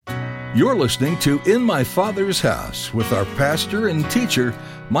You're listening to In My Father's House with our pastor and teacher,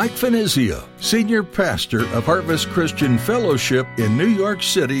 Mike Finizio, senior pastor of Harvest Christian Fellowship in New York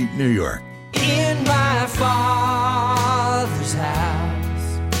City, New York. In my Father's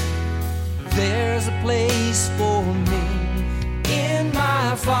house, there's a place for me. In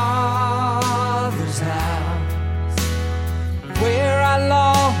my Father's house, where I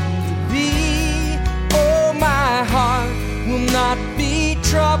long to be. Oh, my heart will not be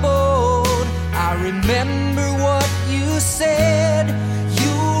troubled. I remember what you said.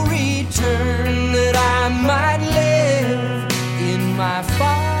 You'll return that I might live in my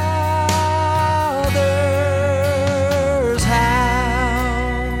Father's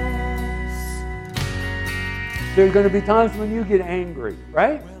house. There are going to be times when you get angry,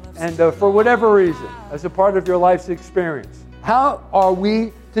 right? And for whatever reason, as a part of your life's experience. How are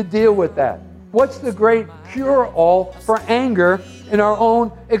we to deal with that? What's the great cure-all for anger in our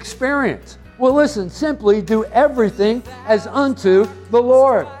own experience? Well, listen, simply do everything as unto the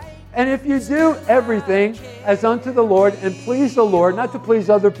Lord. And if you do everything as unto the Lord and please the Lord, not to please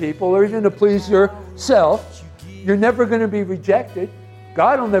other people or even to please yourself, you're never going to be rejected.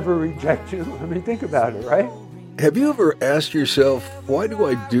 God will never reject you. I mean, think about it, right? Have you ever asked yourself, why do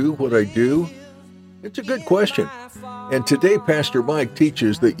I do what I do? It's a good question. And today, Pastor Mike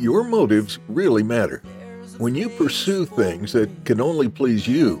teaches that your motives really matter. When you pursue things that can only please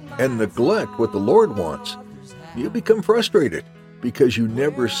you and neglect what the Lord wants, you become frustrated because you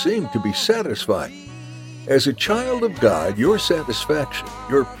never seem to be satisfied. As a child of God, your satisfaction,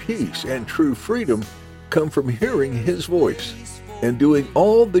 your peace, and true freedom come from hearing His voice and doing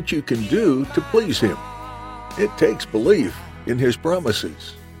all that you can do to please Him. It takes belief in His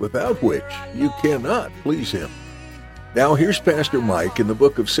promises, without which you cannot please Him. Now here's Pastor Mike in the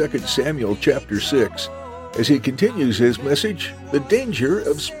book of 2 Samuel chapter 6 as he continues his message, The Danger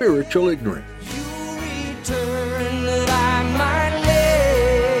of Spiritual Ignorance. You return that I might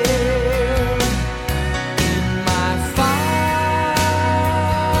live in my Father's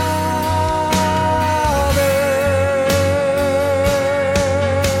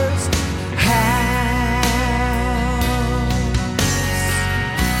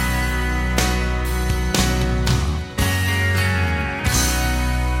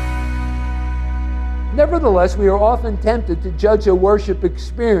Nevertheless, we are often tempted to judge a worship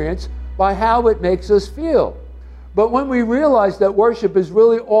experience by how it makes us feel. But when we realize that worship is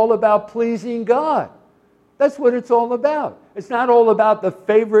really all about pleasing God, that's what it's all about. It's not all about the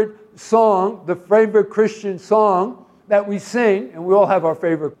favorite song, the favorite Christian song that we sing, and we all have our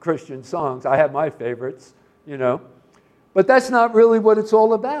favorite Christian songs. I have my favorites, you know. But that's not really what it's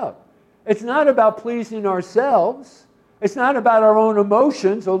all about. It's not about pleasing ourselves. It's not about our own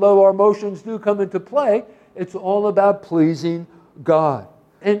emotions, although our emotions do come into play. It's all about pleasing God.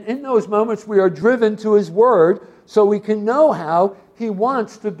 And in those moments, we are driven to His Word so we can know how He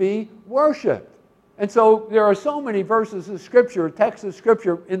wants to be worshipped. And so there are so many verses of Scripture, texts of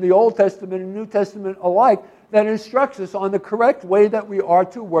Scripture in the Old Testament and New Testament alike that instructs us on the correct way that we are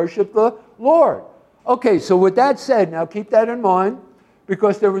to worship the Lord. Okay, so with that said, now keep that in mind,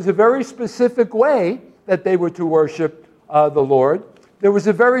 because there was a very specific way that they were to worship the Lord. There was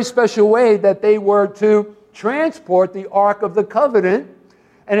a very special way that they were to transport the Ark of the Covenant,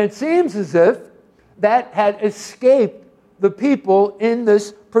 and it seems as if that had escaped the people in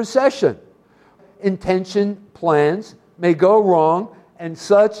this procession. Intention plans may go wrong, and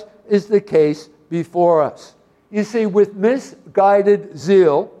such is the case before us. You see, with misguided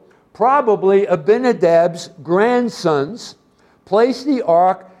zeal, probably Abinadab's grandsons placed the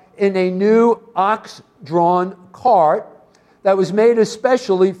Ark in a new ox-drawn cart that was made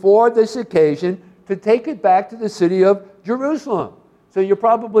especially for this occasion to take it back to the city of Jerusalem. So you're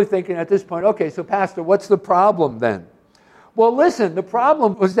probably thinking at this point, okay, so Pastor, what's the problem then? Well, listen, the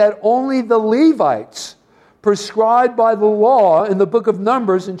problem was that only the Levites, prescribed by the law in the book of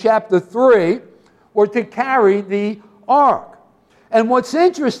Numbers in chapter 3, were to carry the ark. And what's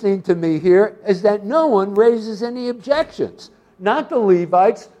interesting to me here is that no one raises any objections. Not the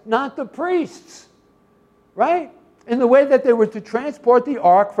Levites, not the priests, right? In the way that they were to transport the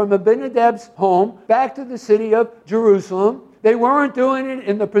ark from Abinadab's home back to the city of Jerusalem. They weren't doing it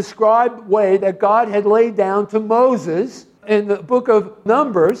in the prescribed way that God had laid down to Moses in the book of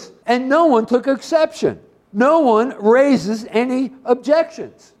Numbers, and no one took exception. No one raises any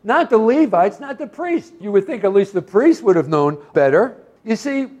objections. Not the Levites, not the priests. You would think at least the priests would have known better. You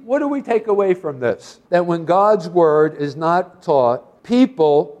see, what do we take away from this? That when God's word is not taught,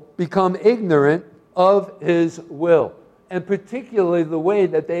 people become ignorant of His will, and particularly the way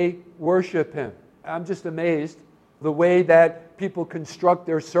that they worship Him. I'm just amazed the way that people construct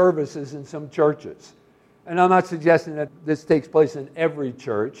their services in some churches. And I'm not suggesting that this takes place in every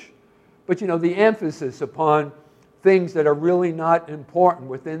church, but the emphasis upon things that are really not important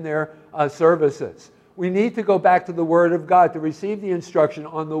within their services. We need to go back to the Word of God to receive the instruction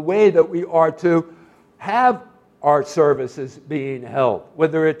on the way that we are to have our services being held,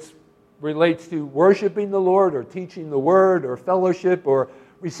 whether it relates to worshiping the Lord or teaching the Word or fellowship or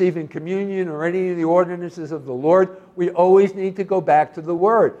receiving communion or any of the ordinances of the Lord. We always need to go back to the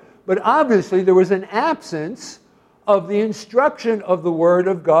Word. But obviously there was an absence of the instruction of the Word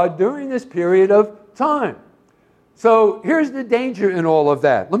of God during this period of time. So here's the danger in all of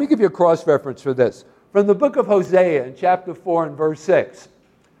that. Let me give you a cross-reference for this. From the book of Hosea in chapter 4 and verse 6.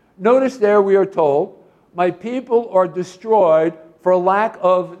 Notice there we are told, "My people are destroyed for lack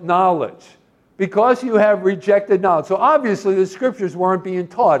of knowledge, because you have rejected knowledge." So obviously the scriptures weren't being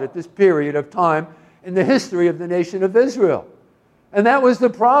taught at this period of time in the history of the nation of Israel. And that was the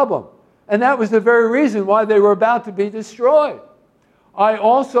problem. And that was the very reason why they were about to be destroyed. "I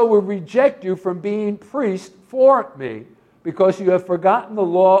also will reject you from being priest for me, because you have forgotten the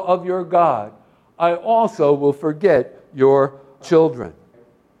law of your God. I also will forget your children."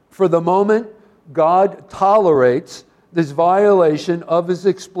 For the moment, God tolerates this violation of his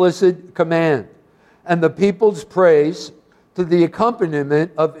explicit command, and the people's praise to the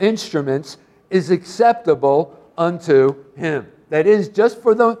accompaniment of instruments is acceptable unto him. That is, just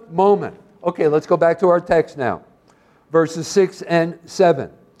for the moment. Okay, let's go back to our text now. Verses 6 and 7.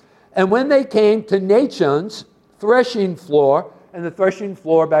 "And when they came to Nachon's threshing floor," and the threshing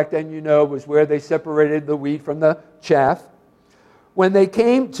floor back then, was where they separated the wheat from the chaff. "When they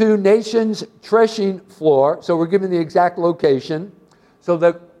came to Nachon's threshing floor," so we're given the exact location, so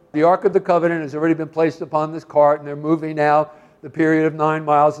that the Ark of the Covenant has already been placed upon this cart, and they're moving out the period of 9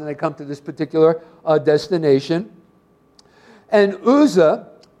 miles, and they come to this particular destination. "And Uzzah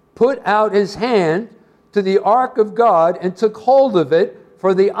put out his hand to the ark of God and took hold of it,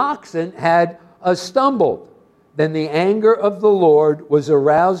 for the oxen had stumbled. Then the anger of the Lord was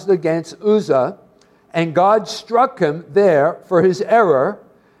aroused against Uzzah, and God struck him there for his error,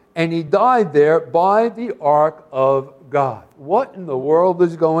 and he died there by the ark of God." What in the world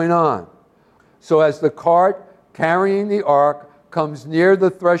is going on? So as the cart carrying the ark comes near the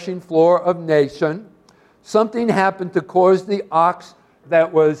threshing floor of Nachon, something happened to cause the ox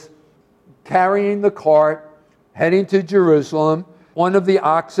that was carrying the cart heading to Jerusalem. One of the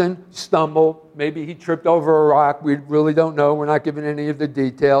oxen stumbled. Maybe he tripped over a rock. We really don't know. We're not given any of the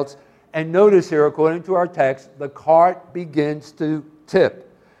details. And notice here, according to our text, the cart begins to tip.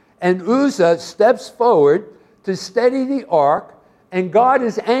 And Uzzah steps forward to steady the ark, and God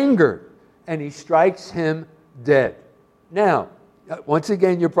is angered, and he strikes him dead. Now, once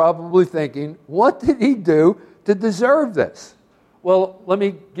again, you're probably thinking, what did he do to deserve this? Well, let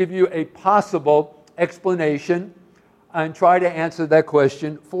me give you a possible explanation and try to answer that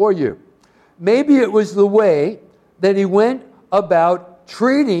question for you. Maybe it was the way that he went about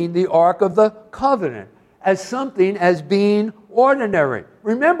treating the Ark of the Covenant as something as being ordinary.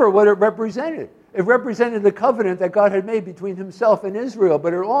 Remember what it represented. It represented the covenant that God had made between himself and Israel,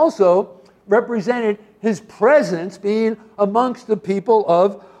 but it also represented his presence being amongst the people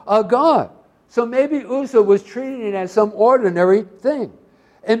of God. So maybe Uzzah was treating it as some ordinary thing.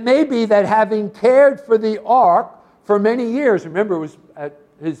 It may be that having cared for the ark for many years, remember it was at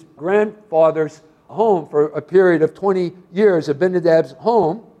his grandfather's home for a period of 20 years, Abinadab's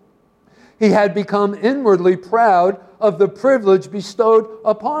home, he had become inwardly proud of the privilege bestowed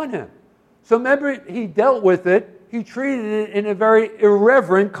upon him. So remember, he dealt with it, he treated it in a very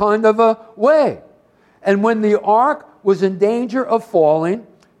irreverent kind of a way. And when the ark was in danger of falling,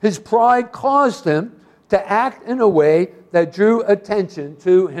 his pride caused him to act in a way that drew attention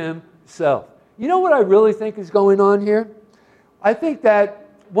to himself. You know what I really think is going on here? I think that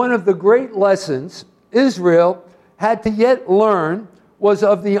one of the great lessons Israel had to yet learn was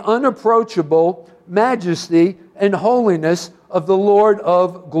of the unapproachable majesty and holiness of the Lord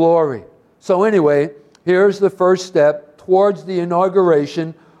of glory. So anyway, here's the first step towards the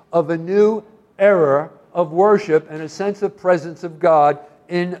inauguration of a new era of worship and a sense of presence of God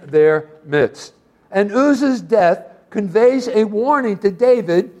in their midst. And Uzzah's death conveys a warning to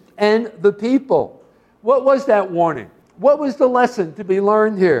David and the people. What was that warning? What was the lesson to be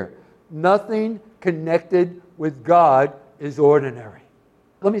learned here? Nothing connected with God is ordinary.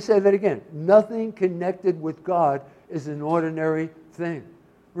 Let me say that again. Nothing connected with God is an ordinary thing.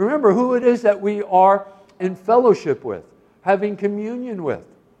 Remember who it is that we are in fellowship with, having communion with.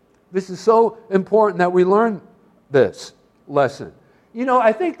 This is so important that we learn this lesson. You know,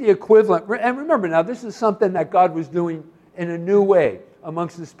 I think the equivalent, and remember now, this is something that God was doing in a new way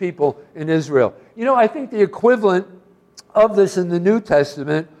amongst his people in Israel. You know, I think the equivalent of this in the New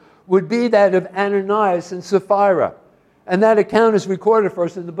Testament would be that of Ananias and Sapphira. And that account is recorded for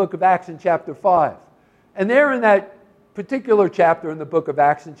us in the book of Acts in chapter 5. And there in that particular chapter in the book of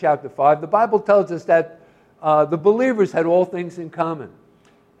Acts in chapter 5, the Bible tells us that the believers had all things in common.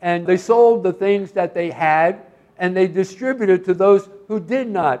 And they sold the things that they had, and they distributed to those who did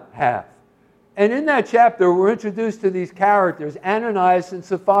not have. And in that chapter, we're introduced to these characters, Ananias and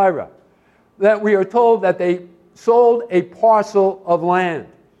Sapphira, that we are told that they sold a parcel of land.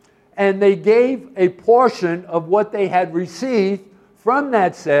 And they gave a portion of what they had received from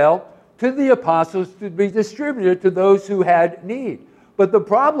that sale to the apostles to be distributed to those who had need. But the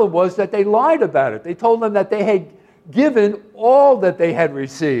problem was that they lied about it. They told them that they had given all that they had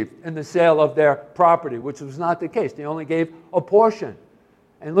received in the sale of their property, which was not the case. They only gave a portion.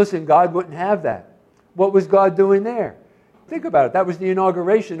 And listen, God wouldn't have that. What was God doing there? Think about it. That was the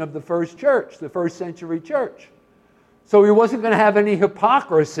inauguration of the first church, the first century church. So he wasn't going to have any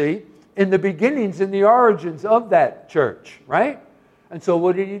hypocrisy in the beginnings and the origins of that church, right? And so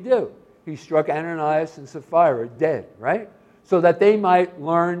what did he do? He struck Ananias and Sapphira dead, right? So that they might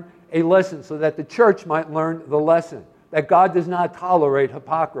learn a lesson, so that the church might learn the lesson, that God does not tolerate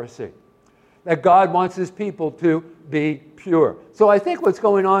hypocrisy, that God wants his people to be pure. So I think what's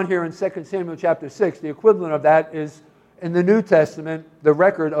going on here in 2 Samuel chapter 6, the equivalent of that is in the New Testament, the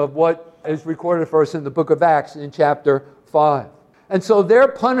record of what is recorded for us in the book of Acts in chapter 5. And so their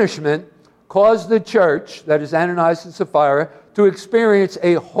punishment caused the church, that is Ananias and Sapphira, to experience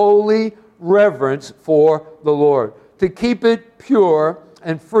a holy reverence for the Lord, to keep it pure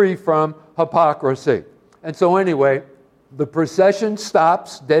and free from hypocrisy. And so anyway, the procession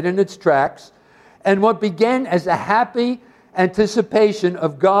stops dead in its tracks, and what began as a happy anticipation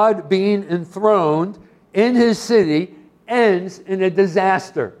of God being enthroned in his city ends in a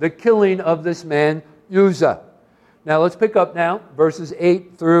disaster, the killing of this man, Uzzah. Now let's pick up now, verses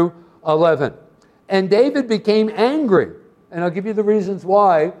 8 through 11. And David became angry. And I'll give you the reasons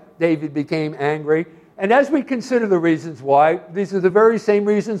why David became angry. And as we consider the reasons why, these are the very same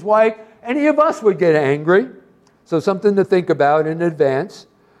reasons why any of us would get angry. So something to think about in advance.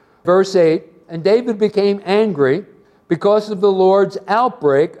 Verse 8, and David became angry because of the Lord's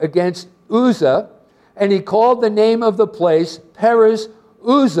outbreak against Uzzah, and he called the name of the place Perez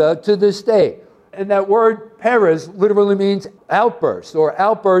Uzzah to this day. And that word Perez literally means outburst, or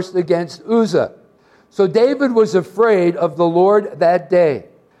outburst against Uzzah. So David was afraid of the Lord that day.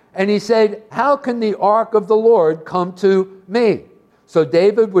 And he said, how can the ark of the Lord come to me? So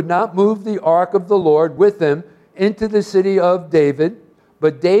David would not move the ark of the Lord with him into the city of David,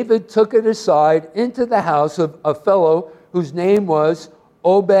 but David took it aside into the house of a fellow whose name was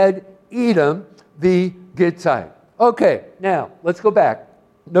Obed-Edom the Gittite. Okay, now let's go back.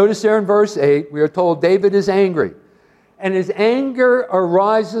 Notice there in verse 8, we are told David is angry. And his anger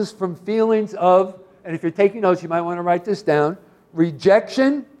arises from feelings of, and if you're taking notes, you might want to write this down,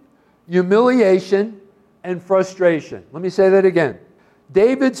 rejection, humiliation, and frustration. Let me say that again.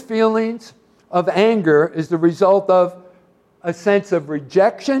 David's feelings of anger is the result of a sense of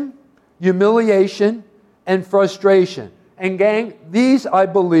rejection, humiliation, and frustration. And gang, these, I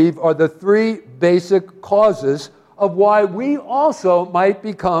believe, are the three basic causes of why we also might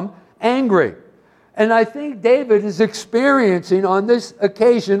become angry. And I think David is experiencing on this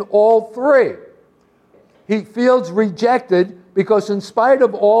occasion all three. He feels rejected because in spite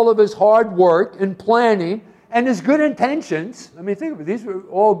of all of his hard work and planning and his good intentions, I mean, think of it, these were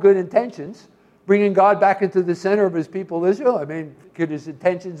all good intentions, bringing God back into the center of his people Israel. I mean, could his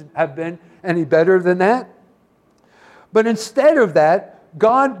intentions have been any better than that? But instead of that,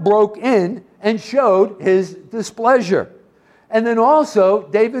 God broke in and showed his displeasure. And then also,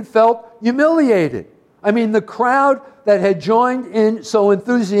 David felt humiliated. I mean, the crowd that had joined in so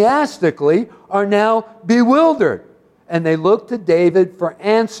enthusiastically are now bewildered. And they looked to David for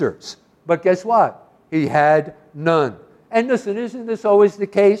answers. But guess what? He had none. And listen, isn't this always the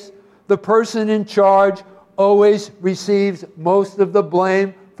case? The person in charge always receives most of the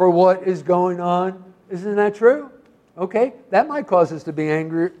blame for what is going on. Isn't that true? Okay, that might cause us to be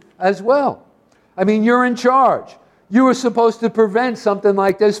angry as well. I mean, you're in charge. You were supposed to prevent something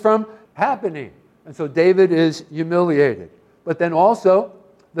like this from happening. And so David is humiliated. But then also,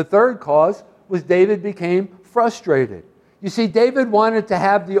 the third cause was David became frustrated. You see, David wanted to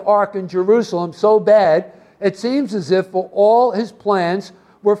have the ark in Jerusalem so bad, it seems as if all his plans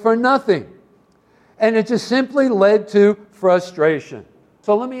were for nothing. And it just simply led to frustration.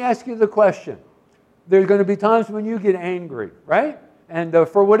 So let me ask you the question. There's going to be times when you get angry, right? and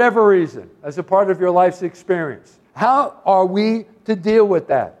for whatever reason, as a part of your life's experience. How are we to deal with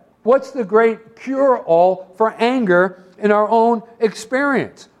that? What's the great cure-all for anger in our own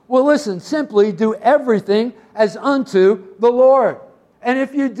experience? Well, listen, simply do everything as unto the Lord. And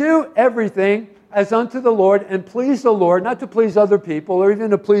if you do everything as unto the Lord and please the Lord, not to please other people or even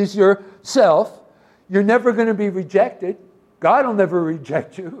to please yourself, you're never going to be rejected. God will never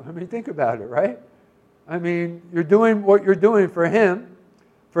reject you. I mean, think about it, right? I mean, you're doing what you're doing for Him,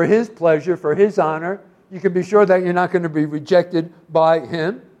 for His pleasure, for His honor. You can be sure that you're not going to be rejected by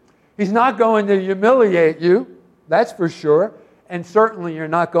Him. He's not going to humiliate you, that's for sure. And certainly you're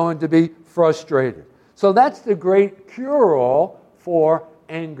not going to be frustrated. So that's the great cure-all for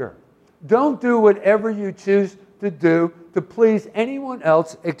anger. Don't do whatever you choose to do to please anyone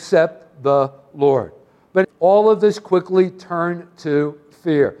else except the Lord. But all of this quickly turned to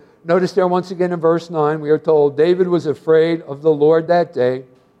fear. Notice there once again in verse 9, we are told, David was afraid of the Lord that day,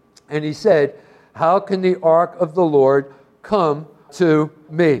 and he said, how can the ark of the Lord come to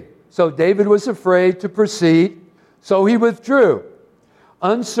me? So David was afraid to proceed, so he withdrew.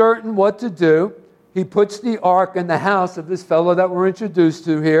 Uncertain what to do, he puts the ark in the house of this fellow that we're introduced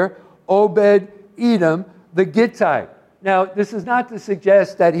to here, Obed-Edom, the Gittite. Now, this is not to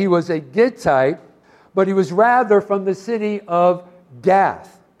suggest that he was a Gittite, but he was rather from the city of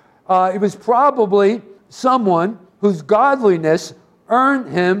Gath. He was probably someone whose godliness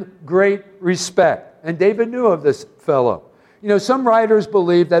earned him great respect. And David knew of this fellow. You know, some writers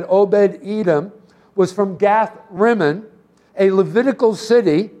believe that Obed-Edom was from Gath-Rimmon, a Levitical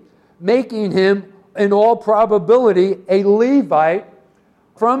city, making him, in all probability, a Levite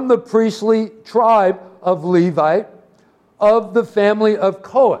from the priestly tribe of Levite of the family of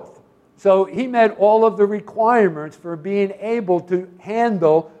Kohath. So he met all of the requirements for being able to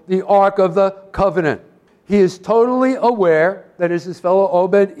handle the Ark of the Covenant. He is totally aware, that is his fellow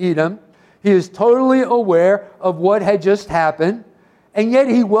Obed-Edom, he is totally aware of what had just happened, and yet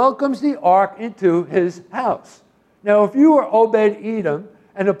he welcomes the ark into his house. Now, if you were Obed-Edom,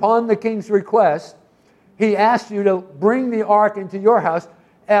 and upon the king's request, he asked you to bring the ark into your house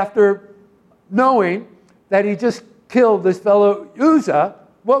after knowing that he just killed this fellow Uzzah,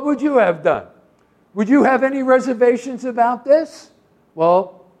 what would you have done? Would you have any reservations about this?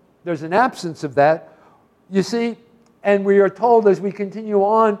 Well, there's an absence of that. You see, and we are told as we continue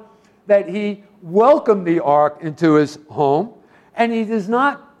on that he welcomed the ark into his home, and he does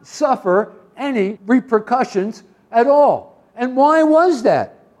not suffer any repercussions at all. And why was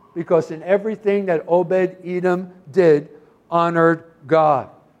that? Because in everything that Obed-Edom did honored God.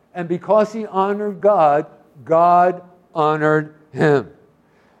 And because he honored God, God honored him.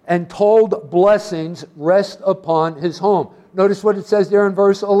 And told blessings rest upon his home. Notice what it says there in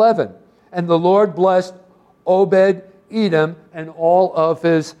verse 11. And the Lord blessed Obed-Edom and all of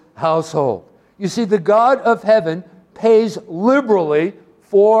his household. You see, the God of heaven pays liberally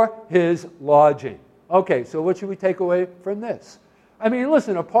for his lodging. Okay, so what should we take away from this? I mean,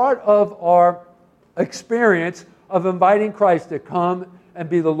 listen, a part of our experience of inviting Christ to come and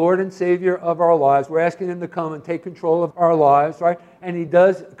be the Lord and Savior of our lives, we're asking him to come and take control of our lives, right? And he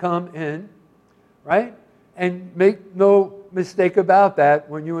does come in, right? And make no mistake about that,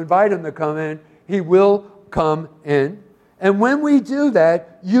 when you invite him to come in, he will come in. And when we do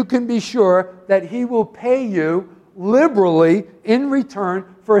that, you can be sure that he will pay you liberally in return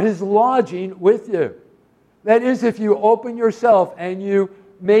for his lodging with you. That is, if you open yourself and you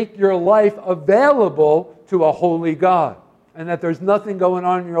make your life available to a holy God, and that there's nothing going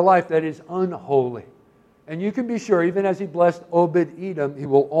on in your life that is unholy. And you can be sure, even as he blessed Obed-Edom, he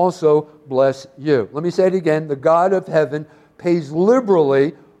will also bless you. Let me say it again. The God of heaven pays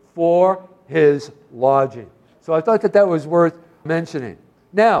liberally for his lodging. So I thought that that was worth mentioning.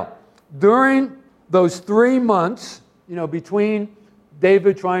 Now, during those 3 months, between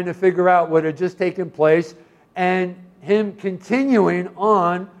David trying to figure out what had just taken place and him continuing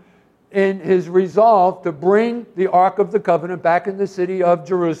on in his resolve to bring the Ark of the Covenant back in the city of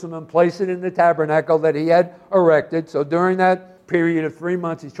Jerusalem and place it in the tabernacle that he had erected. So during that period of 3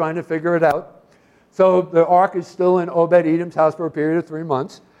 months, he's trying to figure it out. So the Ark is still in Obed-Edom's house for a period of 3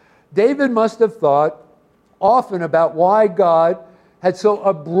 months. David must have thought often about why God had so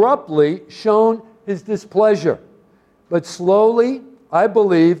abruptly shown his displeasure. But slowly, I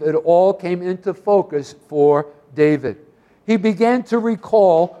believe it all came into focus for David. He began to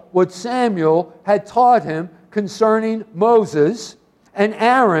recall what Samuel had taught him concerning Moses and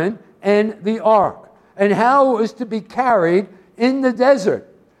Aaron and the ark, and how it was to be carried in the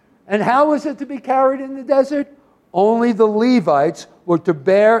desert. And how was it to be carried in the desert? Only the Levites were to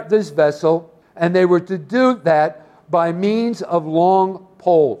bear this vessel, and they were to do that by means of long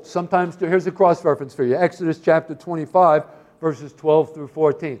poles. Sometimes, here's a cross reference for you. Exodus chapter 25, verses 12 through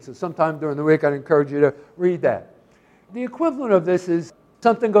 14. So sometime during the week, I'd encourage you to read that. The equivalent of this is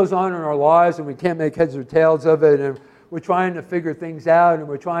something goes on in our lives and we can't make heads or tails of it, and we're trying to figure things out, and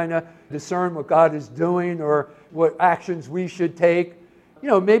we're trying to discern what God is doing or what actions we should take,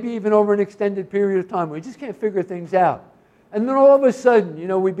 maybe even over an extended period of time. We just can't figure things out. And then all of a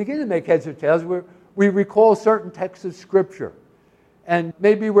sudden, we begin to make heads or tails. We recall certain texts of Scripture. And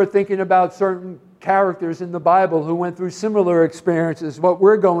maybe we're thinking about certain characters in the Bible who went through similar experiences, what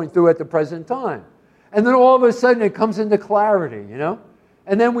we're going through at the present time. And then all of a sudden it comes into clarity,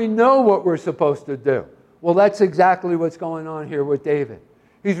 And then we know what we're supposed to do. Well, that's exactly what's going on here with David.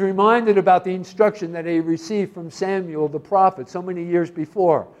 He's reminded about the instruction that he received from Samuel the prophet so many years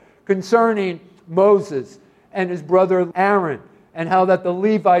before concerning Moses and his brother Aaron, and how that the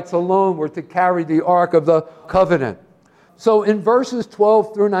Levites alone were to carry the Ark of the Covenant. So in verses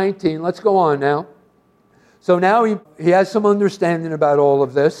 12 through 19, let's go on now. So now he has some understanding about all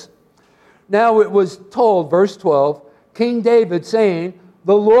of this. Now it was told, verse 12, King David saying,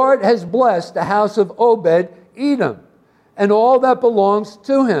 "The Lord has blessed the house of Obed-Edom and all that belongs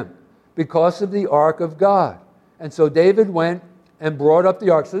to him because of the ark of God." And so David went and brought up the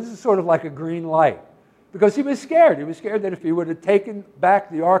ark. So this is sort of like a green light, because he was scared. He was scared that if he would have taken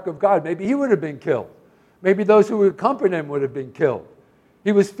back the ark of God, maybe he would have been killed. Maybe those who accompanied him would have been killed.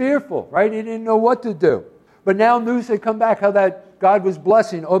 He was fearful, right? He didn't know what to do. But now news had come back how that God was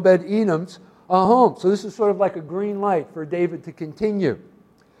blessing Obed-Edom's home. So this is sort of like a green light for David to continue.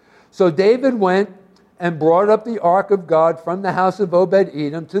 So David went and brought up the ark of God from the house of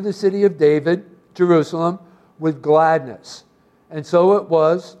Obed-Edom to the city of David, Jerusalem, with gladness. And so it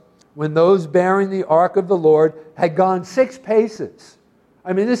was, when those bearing the ark of the Lord had gone 6 paces.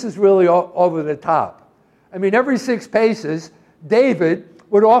 I mean, this is really over the top. I mean, every 6 paces, David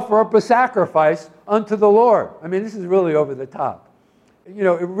would offer up a sacrifice unto the Lord. I mean, this is really over the top. It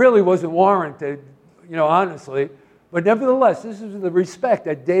really wasn't warranted, honestly. But nevertheless, this is the respect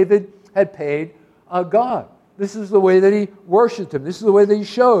that David had paid God. This is the way that he worshiped him. This is the way that he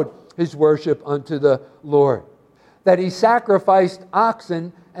showed his worship unto the Lord. That he sacrificed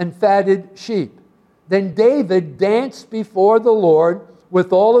oxen and fatted sheep. Then David danced before the Lord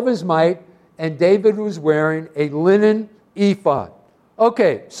with all of his might, and David was wearing a linen ephod.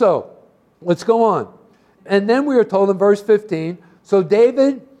 Okay, so let's go on. And then we are told in verse 15, so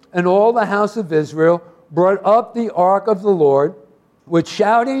David and all the house of Israel brought up the ark of the Lord with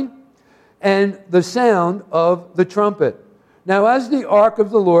shouting and the sound of the trumpet. Now as the ark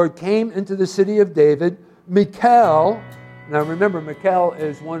of the Lord came into the city of David, Michal, now remember Michal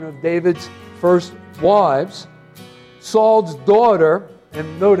is one of David's first wives, Saul's daughter,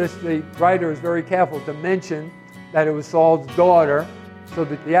 and notice the writer is very careful to mention that it was Saul's daughter, so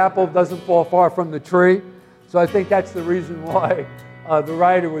that the apple doesn't fall far from the tree. So I think that's the reason why the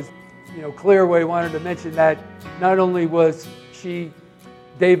writer was clear where he wanted to mention that not only was she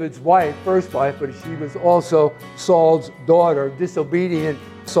David's wife, first wife, but she was also Saul's daughter, disobedient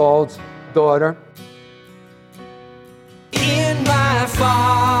Saul's daughter. In my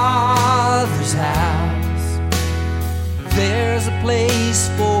Father's house, there's a place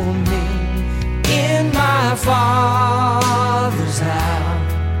for me. In my Father's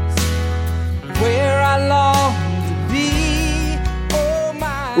house, where I long to be. Oh,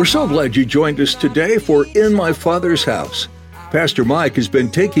 my. We're so glad you joined us today for In My Father's House. Pastor Mike has been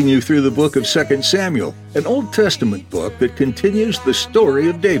taking you through the book of 2 Samuel, an Old Testament book that continues the story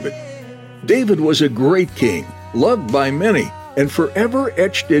of David. David was a great king, loved by many, and forever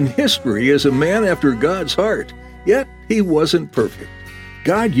etched in history as a man after God's heart. Yet he wasn't perfect.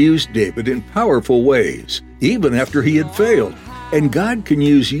 God used David in powerful ways, even after he had failed. And God can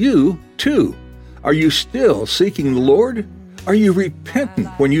use you, too. Are you still seeking the Lord? Are you repentant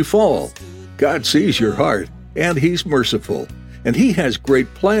when you fall? God sees your heart, and He's merciful, and He has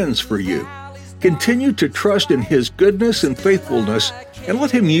great plans for you. Continue to trust in His goodness and faithfulness, and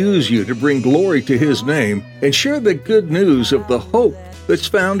let Him use you to bring glory to His name and share the good news of the hope that's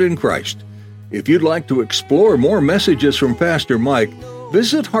found in Christ. If you'd like to explore more messages from Pastor Mike,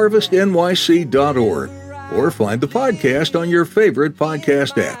 visit harvestnyc.org or find the podcast on your favorite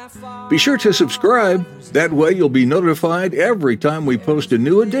podcast app. Be sure to subscribe. That way you'll be notified every time we post a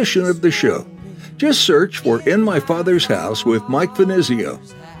new edition of the show. Just search for In My Father's House with Mike Finizio.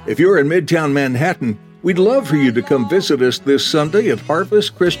 If you're in Midtown Manhattan, we'd love for you to come visit us this Sunday at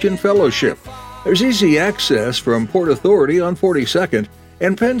Harvest Christian Fellowship. There's easy access from Port Authority on 42nd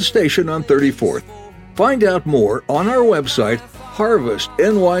and Penn Station on 34th. Find out more on our website,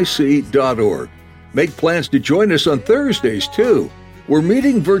 harvestnyc.org. Make plans to join us on Thursdays, too. We're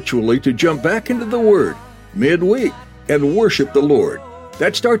meeting virtually to jump back into the Word midweek and worship the Lord.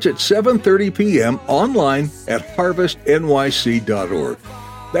 That starts at 7:30 p.m. online at harvestnyc.org.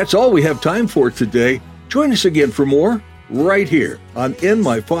 That's all we have time for today. Join us again for more right here on In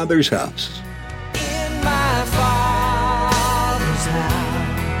My Father's House.